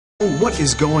What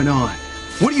is going on?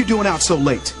 What are you doing out so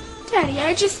late? Daddy,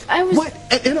 I was... What?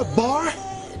 In a bar?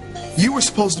 You were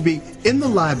supposed to be in the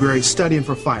library studying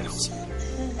for finals.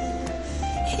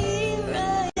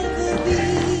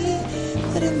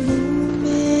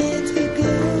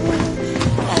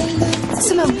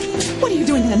 Simone, what are you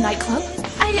doing in a nightclub?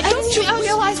 Don't you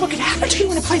realize what could happen to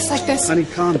you in a place like this? Honey,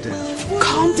 calm down.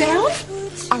 Calm down?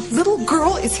 Our little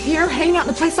girl is here hanging out in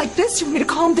a place like this. You want me to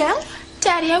calm down?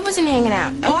 Daddy, I wasn't hanging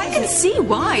out. Oh, I can see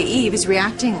why Eve is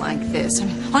reacting like this. I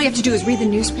mean, all you have to do is read the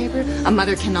newspaper. A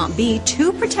mother cannot be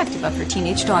too protective of her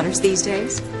teenage daughters these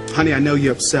days. Honey, I know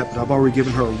you're upset, but I've already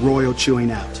given her a royal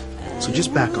chewing out. So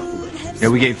just back off a little. Yeah,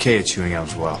 we gave Kay a chewing out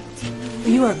as well.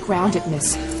 You are grounded,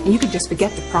 miss, and you can just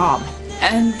forget the prom.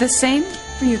 And the same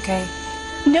for you, Kay.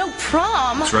 No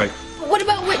prom? That's right. What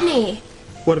about Whitney?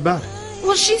 What about it?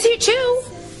 Well, she's here too.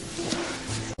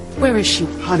 Where is she?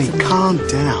 Honey, calm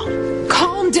down.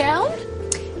 Calm down?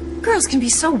 Girls can be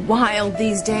so wild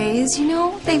these days, you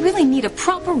know? They really need a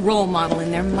proper role model in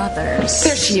their mothers.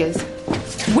 There she is.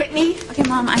 Whitney, Okay,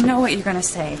 Mom, I know what you're gonna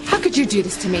say. how could you do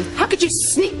this to me? How could you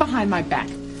sneak behind my back?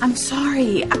 I'm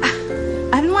sorry. I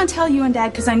didn't want to tell you and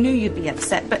Dad because I knew you'd be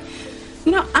upset, but,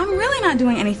 you know, I'm really not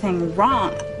doing anything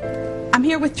wrong. I'm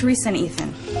here with Teresa and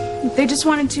Ethan. They just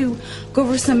wanted to go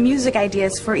over some music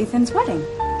ideas for Ethan's wedding.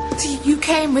 So you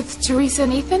came with Teresa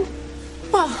and Ethan?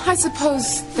 Well, I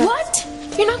suppose that...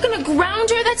 What? You're not gonna ground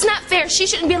her? That's not fair. She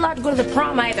shouldn't be allowed to go to the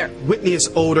prom either. Whitney is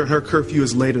older and her curfew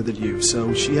is later than you,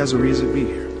 so she has a reason to be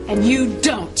here. And you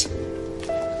don't.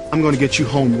 I'm going to get you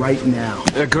home right now.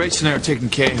 Grace and I are taking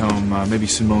Kay home. Maybe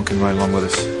Simone can ride along with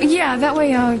us. Yeah, that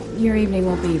way your evening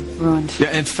won't be ruined.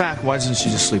 Yeah, in fact, why doesn't she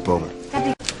just sleep over?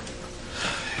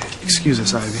 Excuse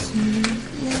us, Ivy.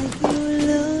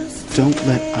 Don't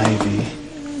let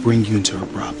Ivy bring you into her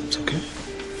problems, okay?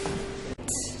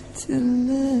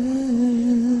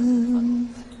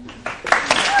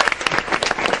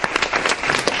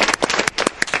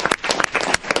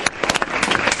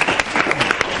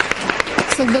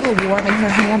 It's a little warm in her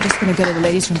hair. I'm just going to go to the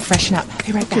ladies' room, freshen up.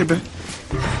 Be right back. Okay,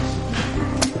 babe.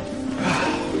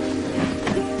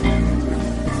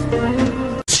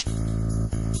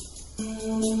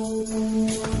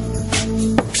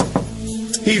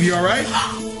 Eve, you all right?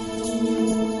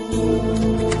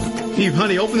 Eve,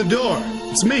 honey, open the door.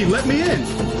 It's me. Let me in.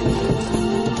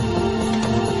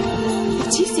 If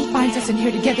TC finds us in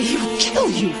here together, he will kill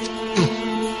you.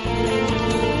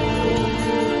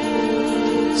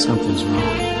 Something's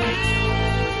wrong.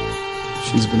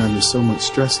 She's been under so much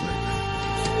stress lately.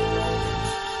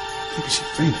 Maybe she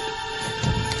fainted.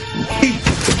 Eve!